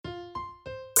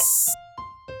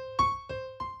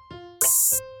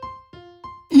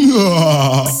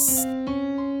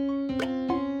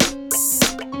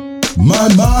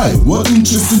My, what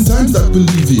interesting times that we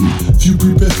live in. Few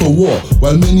prepare for war,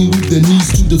 while many with their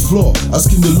knees to the floor,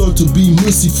 asking the Lord to be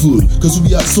merciful, cause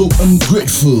we are so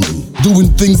ungrateful. Doing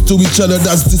things to each other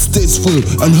that's distasteful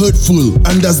and hurtful,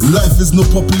 and as life is no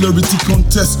popularity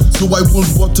contest, so I won't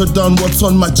water down what's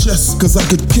on my chest, cause I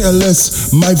could care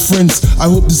less. My friends, I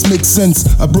hope this makes sense.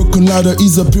 A broken ladder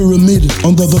is a pyramid,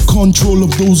 under the control of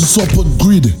those who support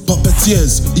greed.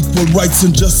 Puppeteers, equal rights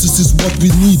and justice is what we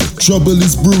need. Trouble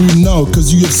is brewing now, cause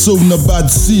you have sown a bad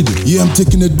seed. Yeah, I'm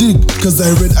taking a dig, cause I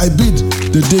read I bid.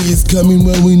 The day is coming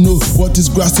when we know what is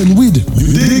grass and weed.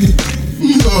 You dig?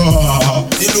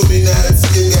 Illuminati,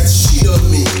 they got shit on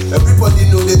me. Everybody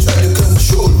know they try to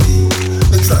control me.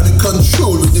 They try to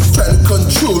control me, they try to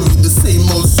control me. The same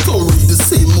old story, the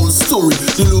same old story.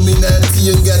 Illuminati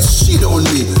ain't got shit on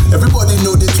me. Everybody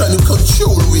know they try to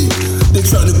control me. They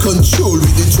try to control me,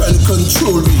 they try to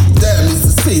control me. Damn, it's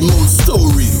the same old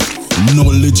story.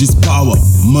 Knowledge is power,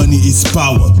 money is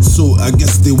power, so I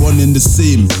guess they one and the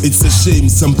same. It's a shame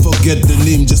some forget the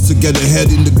name just to get ahead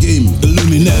in the game.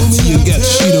 Illuminati and get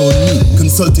shit on me.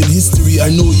 Consulting history, I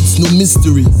know it's no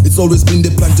mystery. It's always been the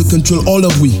plan to control all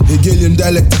of we. Hegelian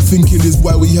dialectic thinking is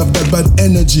why we have that bad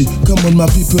energy. Come on my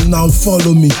people, now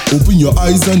follow me. Open your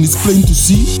eyes and it's plain to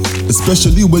see,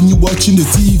 especially when you're watching the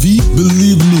TV.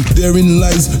 Believe me, therein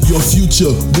lies your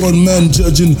future. One man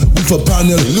judging with a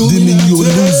panel, deeming you a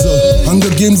loser.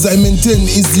 Hunger Games I maintain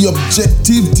is the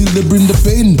objective till they bring the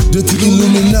pain. Dirty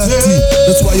Illuminati,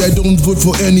 that's why I don't vote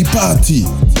for any party.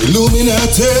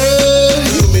 Illuminati,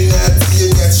 Illuminati,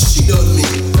 you got shit on me.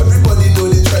 Everybody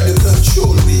know they try to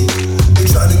control me. They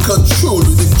try to control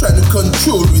me, they try to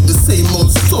control me. The same old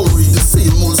story, the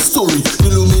same old story.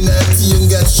 Illuminati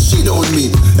ain't got shit on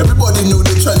me. Everybody know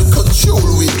they try to control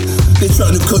me. They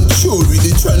try to control me,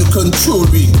 they try to control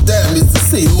me. Damn, it's the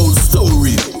same old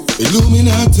story.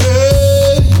 Illuminati,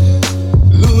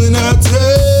 Illuminati,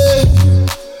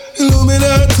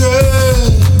 Illuminati,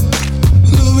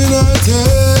 Illuminati, Illuminati,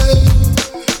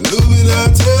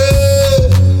 Illuminati,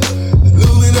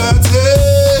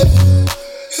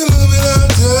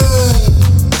 Illuminati,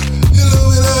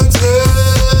 Illuminati.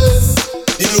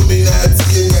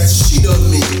 Illuminati ain't got shit on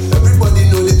me. Everybody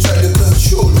know they try to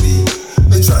control me.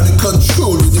 They try to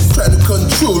control me, they try to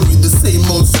control me. The same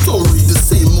old story, the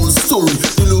same old story.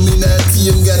 Illuminati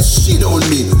ain't got shit on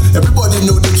me. Everybody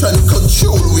know they try to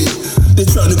control me. They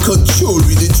try to control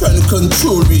me, they try to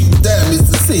control me. Damn, it's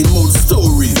the same old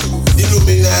story.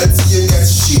 Illuminati ain't got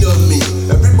shit on me.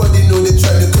 Everybody know they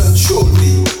try to control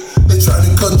me. They try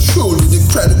to control me, they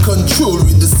try to control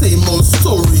me. The same old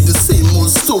story, the same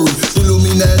old story.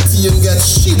 Illuminati ain't got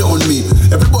shit on me.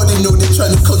 Everybody know they try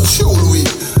to control me.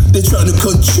 They try to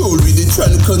control me, they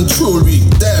try to control me.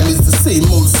 Damn, it's the same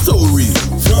old story.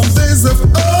 From days of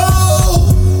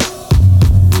old,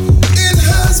 it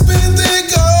has been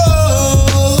they go.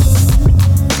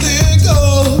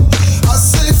 I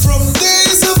say from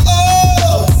days of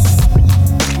old,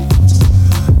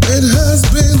 it has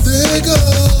been they go.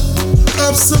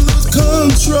 Absolute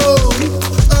control,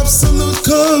 absolute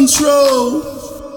control.